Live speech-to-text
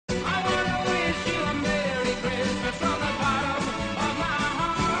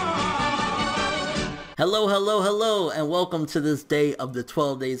Hello, hello, hello, and welcome to this day of the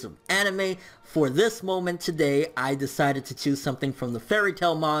 12 days of anime. For this moment today, I decided to choose something from the fairy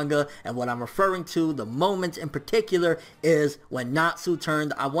tale manga, and what I'm referring to, the moment in particular, is when Natsu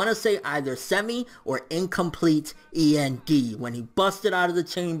turned, I want to say either semi or incomplete E.N.D. When he busted out of the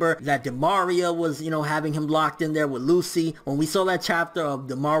chamber, that Demaria was, having him locked in there with Lucy. When we saw that chapter of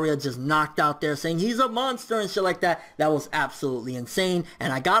Demaria just knocked out there saying he's a monster and shit like that, that was absolutely insane.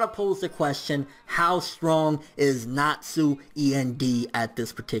 And I gotta pose the question, how strong is Natsu E.N.D. at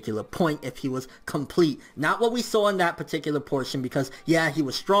this particular point if he was complete? Not what we saw in that particular portion, because yeah, he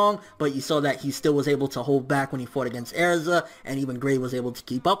was strong, but you saw that he still was able to hold back when he fought against Erza, and even Gray was able to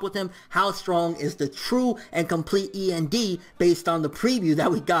keep up with him. How strong is the true and complete E.N.D. based on the preview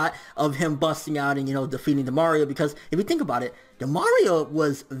that we got of him busting out and, defeating Demaria? Because if you think about it, Demaria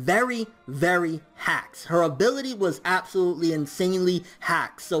was very, very hacked. Her ability was absolutely insanely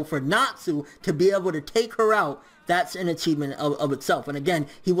hacked. So for Natsu to be able to take her out, that's an achievement of itself. And again,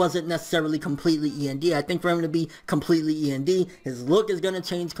 he wasn't necessarily completely E.N.D. I think for him to be completely E.N.D., his look is going to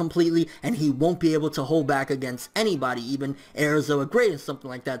change completely, and he won't be able to hold back against anybody, even Erza or Gray or something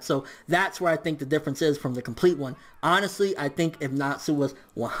like that. So that's where I think the difference is from the complete one. Honestly, I think if Natsu was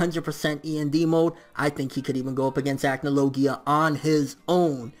 100% E.N.D. mode, I think he could even go up against Acnologia on his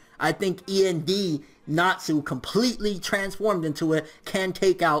own. I think E.N.D. Natsu completely transformed into it can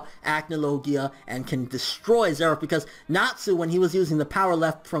take out Acnologia and can destroy Zeref, because Natsu, when he was using the power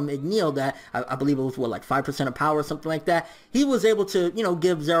left from Igneel, that I believe it was what, like 5% of power or something like that, he was able to,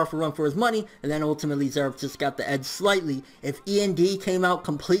 give Zeref a run for his money, and then ultimately Zeref just got the edge slightly. If E.N.D. came out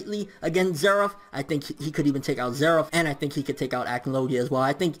completely against Zeref, I think he could even take out Zeref, and I think he could take out Acnologia as well.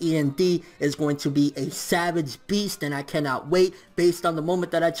 I think E.N.D. is going to be a savage beast, and I cannot wait. Based on the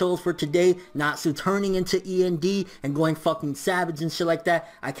moment that I chose for today, Natsu turning into E.N.D. and going fucking savage and shit like that,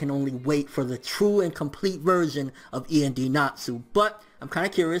 I can only wait for the true and complete version of E.N.D. Natsu. But I'm kind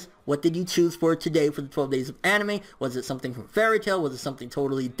of curious, what did you choose for today for the 12 days of anime? Was it something from Fairy Tail? Was it something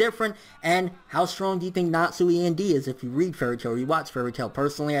totally different? And how strong do you think Natsu E.N.D. is if you read Fairy Tail or you watch Fairy Tail?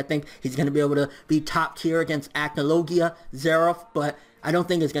 Personally, I think he's going to be able to be top tier against Acnologia, Zeref, but I don't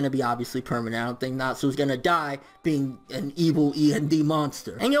think it's going to be obviously permanent. I don't think Natsu's going to die being an evil E.N.D.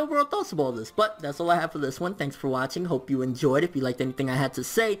 monster. And your overall thoughts about all this. But that's all I have for this one. Thanks for watching. Hope you enjoyed. If you liked anything I had to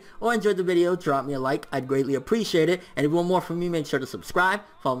say or enjoyed the video, drop me a like. I'd greatly appreciate it. And if you want more from me, make sure to subscribe.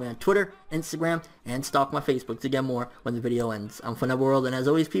 Follow me on Twitter, Instagram, and stalk my Facebook to get more when the video ends. I'm ForneverWorld, and as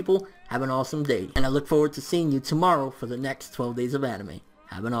always, people, have an awesome day. And I look forward to seeing you tomorrow for the next 12 days of anime.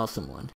 Have an awesome one.